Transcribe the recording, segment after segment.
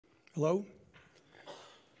Hello?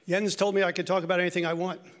 Jens told me I could talk about anything I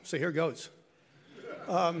want, so here goes.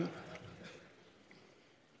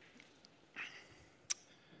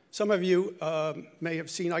 Some of you may have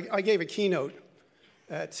seen, I gave a keynote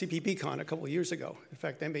at CPBCon a couple of years ago. In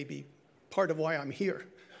fact, that may be part of why I'm here,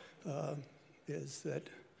 is that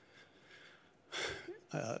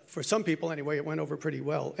for some people anyway, it went over pretty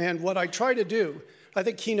well. And what I try to do, I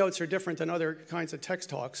think keynotes are different than other kinds of text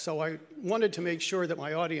talks, so I wanted to make sure that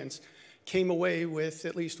my audience came away with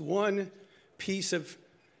at least one piece of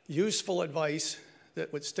useful advice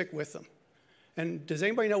that would stick with them. And does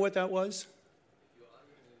anybody know what that was?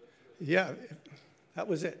 Yeah, that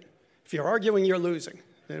was it. If you're arguing, you're losing.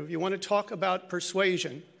 And if you want to talk about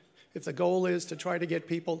persuasion, if the goal is to try to get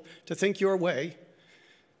people to think your way,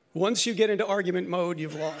 once you get into argument mode,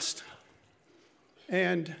 you've lost.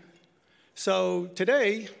 And so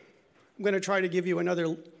today, I'm going to try to give you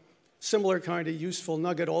another similar kind of useful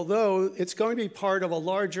nugget, although it's going to be part of a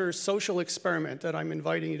larger social experiment that I'm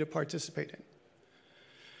inviting you to participate in.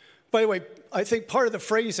 By the way, I think part of the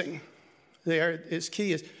phrasing there is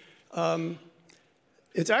key.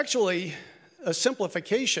 It's actually a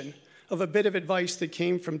simplification of a bit of advice that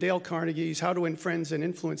came from Dale Carnegie's How to Win Friends and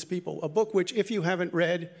Influence People, a book which, if you haven't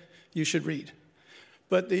read, you should read.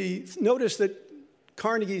 But notice that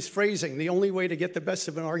Carnegie's phrasing, the only way to get the best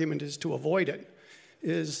of an argument is to avoid it,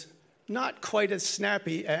 is not quite as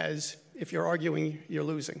snappy as if you're arguing, you're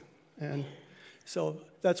losing. And so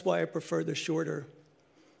that's why I prefer the shorter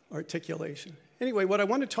articulation. Anyway, what I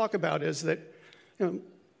want to talk about is that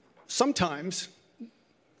sometimes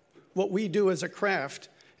what we do as a craft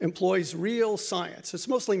employs real science. It's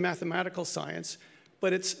mostly mathematical science,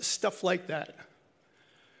 but it's stuff like that.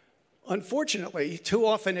 Unfortunately, too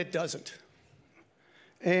often it doesn't.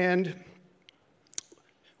 And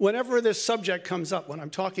whenever this subject comes up, when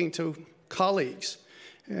I'm talking to colleagues,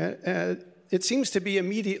 it seems to be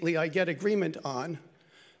immediately I get agreement on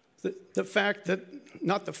the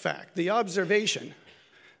observation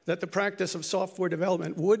that the practice of software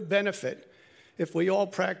development would benefit if we all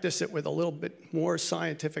practice it with a little bit more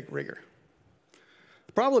scientific rigor.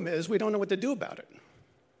 The problem is we don't know what to do about it.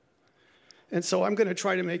 And so I'm going to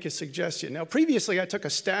try to make a suggestion. Now, previously, I took a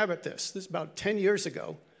stab at this. This is about 10 years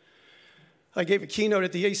ago. I gave a keynote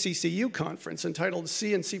at the ACCU conference entitled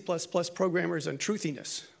C and C++ Programmers and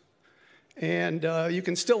Truthiness. And you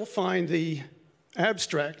can still find the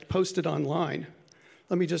abstract posted online.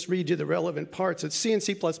 Let me just read you the relevant parts. It's C and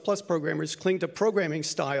C++ programmers cling to programming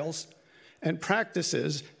styles and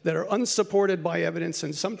practices that are unsupported by evidence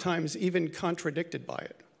and sometimes even contradicted by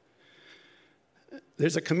it.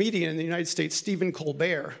 There's a comedian in the United States, Stephen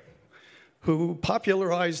Colbert, who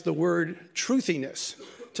popularized the word truthiness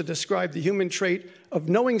to describe the human trait of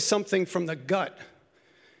knowing something from the gut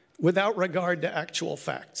without regard to actual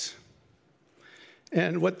facts.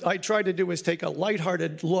 And what I tried to do is take a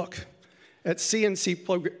lighthearted look at C and C+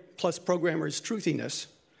 programmers' truthiness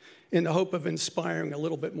in the hope of inspiring a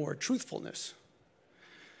little bit more truthfulness.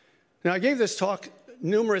 Now, I gave this talk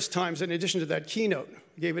numerous times in addition to that keynote.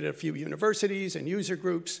 I gave it at a few universities and user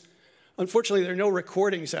groups. Unfortunately, there are no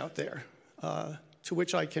recordings out there to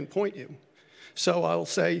which I can point you. So I'll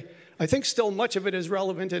say, I think still much of it is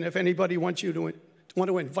relevant, and if anybody wants to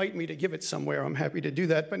invite me to give it somewhere, I'm happy to do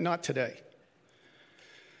that, but not today.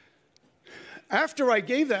 After I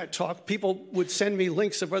gave that talk, people would send me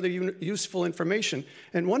links of other useful information,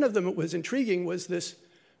 and one of them that was intriguing was this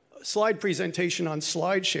slide presentation on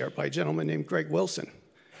SlideShare by a gentleman named Greg Wilson.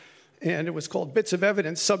 And it was called Bits of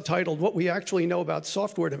Evidence, subtitled What We Actually Know About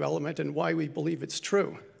Software Development and Why We Believe It's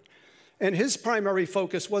True. And his primary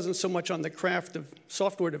focus wasn't so much on the craft of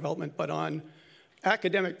software development, but on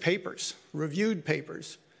academic papers, reviewed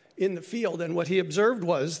papers in the field. And what he observed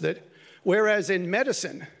was that whereas in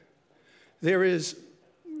medicine, there is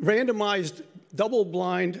randomized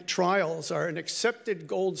double-blind trials are an accepted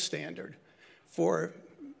gold standard for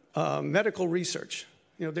medical research.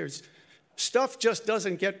 There's stuff just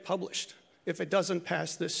doesn't get published if it doesn't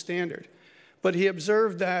pass this standard. But he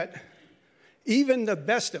observed that even the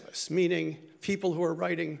best of us, meaning people who are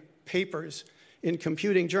writing papers in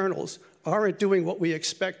computing journals, aren't doing what we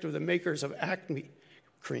expect of the makers of acne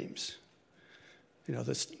creams.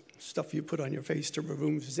 The stuff you put on your face to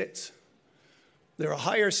remove zits. There are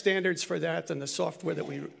higher standards for that than the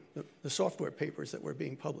software papers that were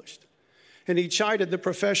being published. And he chided the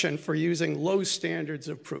profession for using low standards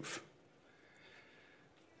of proof.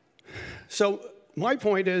 So my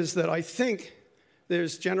point is that I think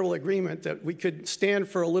there's general agreement that we could stand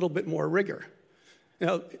for a little bit more rigor.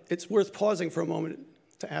 Now, it's worth pausing for a moment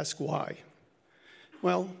to ask why.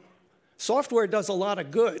 Well, software does a lot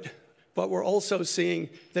of good but we're also seeing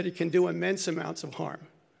that it can do immense amounts of harm.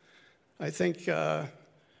 I think the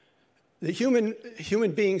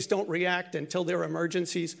human beings don't react until there are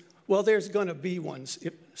emergencies. Well, there's going to be ones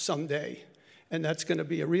someday, and that's going to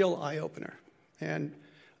be a real eye-opener. And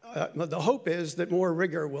the hope is that more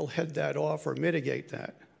rigor will head that off or mitigate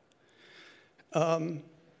that. I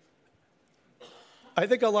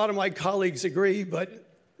think a lot of my colleagues agree, but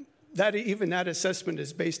even that assessment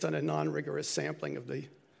is based on a non-rigorous sampling of the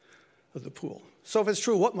pool. So if it's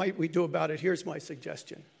true, what might we do about it? Here's my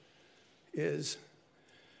suggestion, is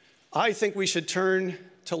I think we should turn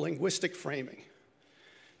to linguistic framing.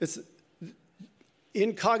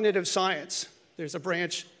 In cognitive science, there's a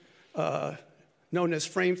branch known as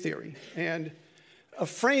frame theory. And a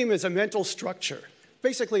frame is a mental structure.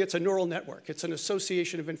 Basically, it's a neural network. It's an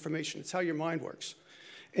association of information. It's how your mind works.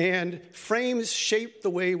 And frames shape the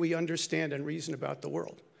way we understand and reason about the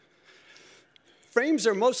world. Frames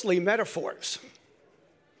are mostly metaphors.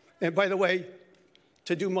 And by the way,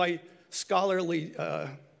 to do my scholarly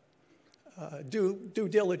due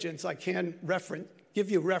diligence, I can give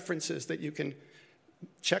you references that you can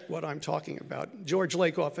check what I'm talking about. George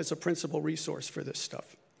Lakoff is a principal resource for this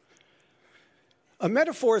stuff. A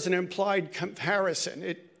metaphor is an implied comparison.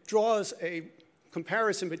 It draws a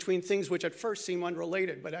comparison between things which at first seem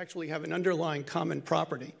unrelated, but actually have an underlying common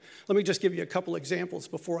property. Let me just give you a couple examples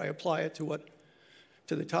before I apply it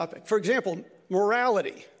to the topic. For example,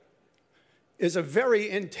 morality is a very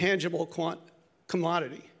intangible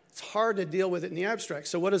commodity. It's hard to deal with it in the abstract.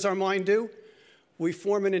 So what does our mind do? We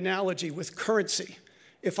form an analogy with currency.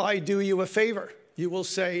 If I do you a favor, you will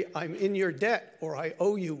say, I'm in your debt, or I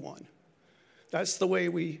owe you one. That's the way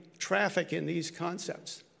we traffic in these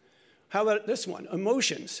concepts. How about this one?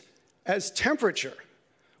 Emotions. As temperature,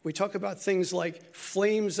 we talk about things like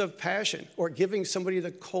flames of passion or giving somebody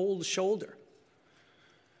the cold shoulder.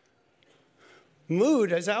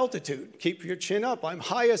 Mood as altitude. Keep your chin up. I'm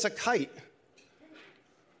high as a kite.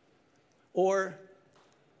 Or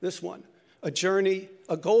this one, a journey,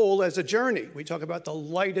 a goal as a journey. We talk about the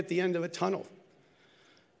light at the end of a tunnel.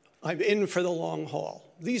 I'm in for the long haul.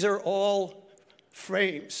 These are all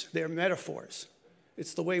frames. They're metaphors.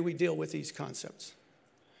 It's the way we deal with these concepts.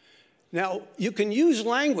 Now, you can use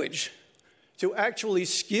language to actually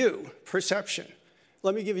skew perception.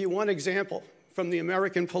 Let me give you one example from the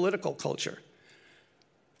American political culture.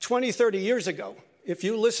 20, 30 years ago, if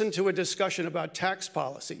you listened to a discussion about tax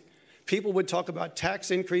policy, people would talk about tax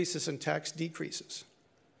increases and tax decreases.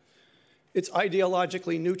 It's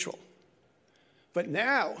ideologically neutral. But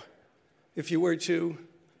now, if you were to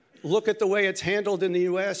look at the way it's handled in the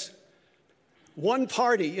US, one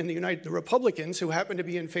party in the Republicans, who happened to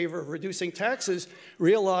be in favor of reducing taxes,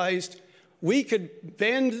 realized we could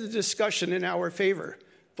bend the discussion in our favor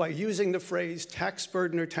by using the phrase tax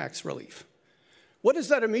burden or tax relief. What does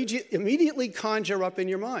that immediately conjure up in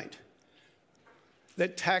your mind?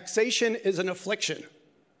 That taxation is an affliction,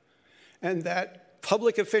 and that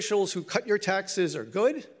public officials who cut your taxes are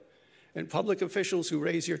good, and public officials who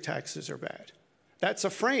raise your taxes are bad. That's a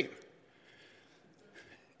frame.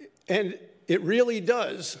 And it really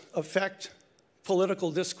does affect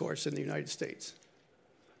political discourse in the United States.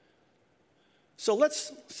 So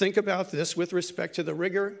let's think about this with respect to the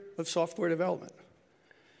rigor of software development.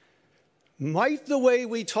 Might the way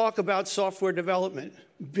we talk about software development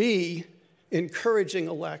be encouraging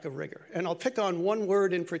a lack of rigor? And I'll pick on one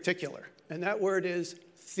word in particular, and that word is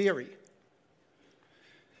theory.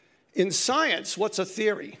 In science, what's a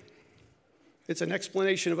theory? It's an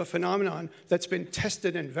explanation of a phenomenon that's been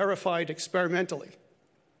tested and verified experimentally.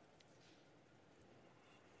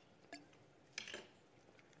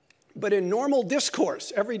 But in normal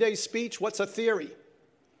discourse, everyday speech, what's a theory?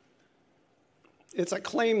 It's a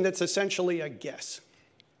claim that's essentially a guess.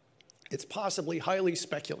 It's possibly highly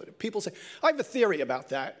speculative. People say, I have a theory about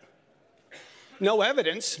that. No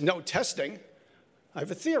evidence, no testing. I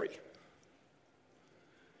have a theory.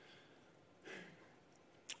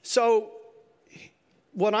 So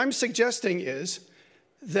what I'm suggesting is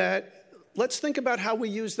that let's think about how we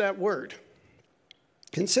use that word.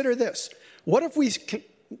 Consider this. What if we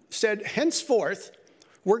said, henceforth,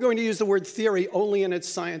 we're going to use the word theory only in its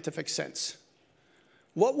scientific sense?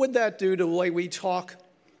 What would that do to the way we talk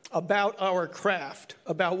about our craft,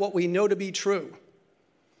 about what we know to be true,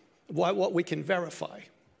 what we can verify?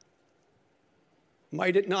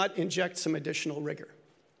 Might it not inject some additional rigor?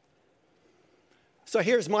 So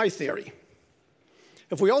here's my theory.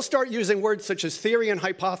 If we all start using words such as theory and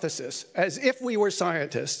hypothesis as if we were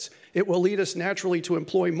scientists, it will lead us naturally to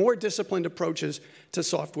employ more disciplined approaches to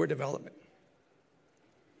software development.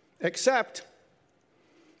 Except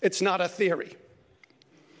it's not a theory.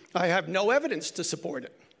 I have no evidence to support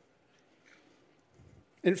it.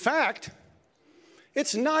 In fact,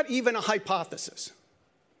 it's not even a hypothesis,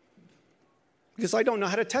 because I don't know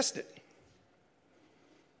how to test it.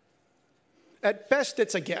 At best,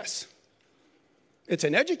 it's a guess. It's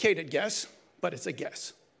an educated guess, but it's a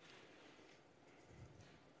guess.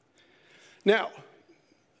 Now,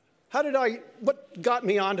 what got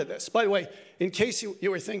me onto this? By the way, in case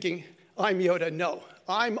you were thinking, I'm Yoda, no,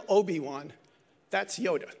 I'm Obi-Wan. That's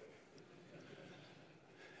Yoda.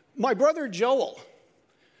 My brother Joel,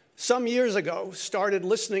 some years ago, started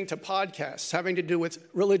listening to podcasts having to do with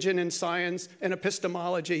religion and science and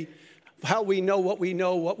epistemology, how we know, what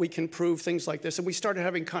we can prove, things like this. And we started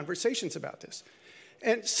having conversations about this.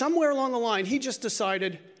 And somewhere along the line, he just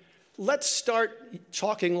decided, let's start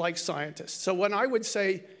talking like scientists. So when I would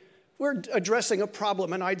say, we're addressing a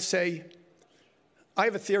problem, and I'd say, I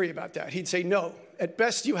have a theory about that. He'd say, no, at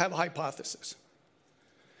best you have a hypothesis.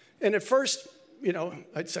 And at first,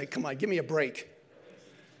 I'd say, come on, give me a break.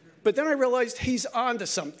 But then I realized he's onto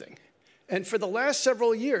something. And for the last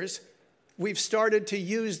several years, we've started to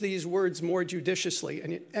use these words more judiciously,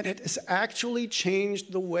 and it has actually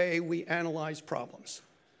changed the way we analyze problems.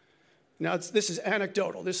 Now, this is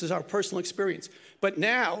anecdotal. This is our personal experience. But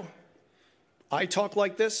now, I talk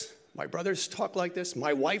like this. My brothers talk like this.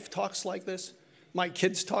 My wife talks like this. My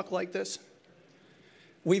kids talk like this.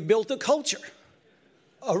 We've built a culture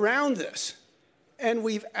around this, and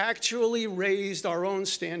we've actually raised our own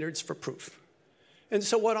standards for proof. And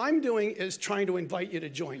so what I'm doing is trying to invite you to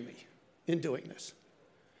join me in doing this.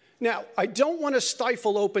 Now, I don't want to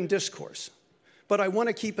stifle open discourse, but I want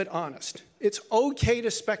to keep it honest. It's okay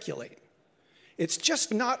to speculate. It's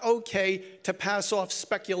just not okay to pass off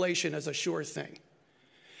speculation as a sure thing.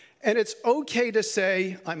 And it's okay to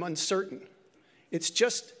say, I'm uncertain. It's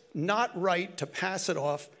just not right to pass it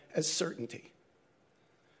off as certainty.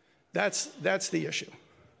 That's the issue.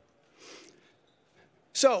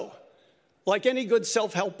 So, like any good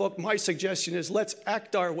self-help book, my suggestion is let's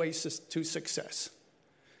act our way to success.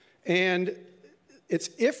 And it's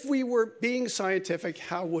if we were being scientific,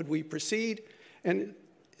 how would we proceed? And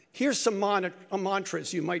here's some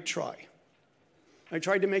mantras you might try. I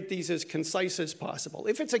tried to make these as concise as possible.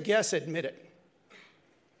 If it's a guess, admit it.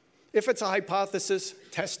 If it's a hypothesis,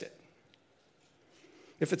 test it.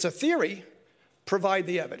 If it's a theory, provide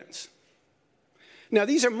the evidence. Now,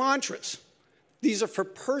 these are mantras. These are for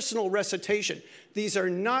personal recitation. These are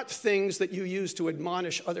not things that you use to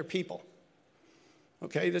admonish other people.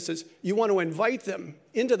 Okay, you want to invite them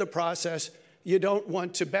into the process. You don't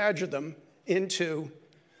want to badger them into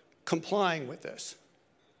complying with this.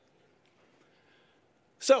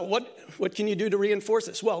 So what can you do to reinforce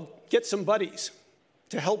this? Well, get some buddies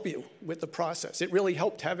to help you with the process. It really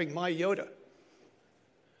helped having my Yoda.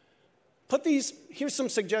 Here's some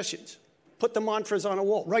suggestions. Put the mantras on a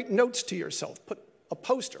wall. Write notes to yourself. Put a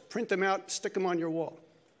poster. Print them out. Stick them on your wall.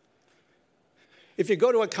 If you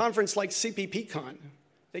go to a conference like CPPCon,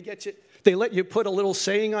 they let you put a little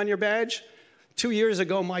saying on your badge. 2 years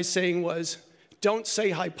ago, my saying was, don't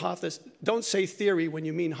say theory when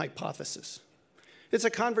you mean hypothesis. It's a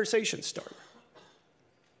conversation starter.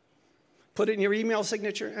 Put it in your email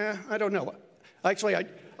signature. I don't know. Actually,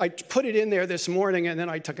 I put it in there this morning, and then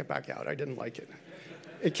I took it back out. I didn't like it.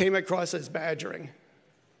 It came across as badgering.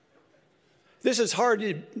 This is hard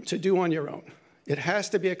to do on your own. It has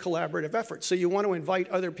to be a collaborative effort. So you want to invite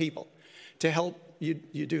other people to help you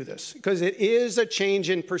do this, because it is a change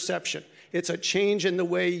in perception. It's a change in the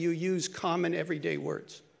way you use common everyday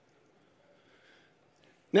words.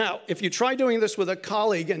 Now, if you try doing this with a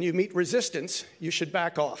colleague and you meet resistance, you should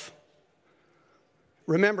back off.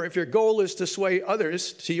 Remember, if your goal is to sway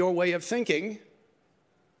others to your way of thinking,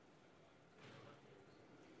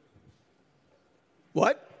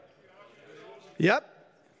 what? Yep.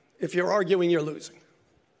 If you're arguing, you're losing.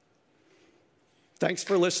 Thanks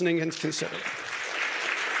for listening and considering.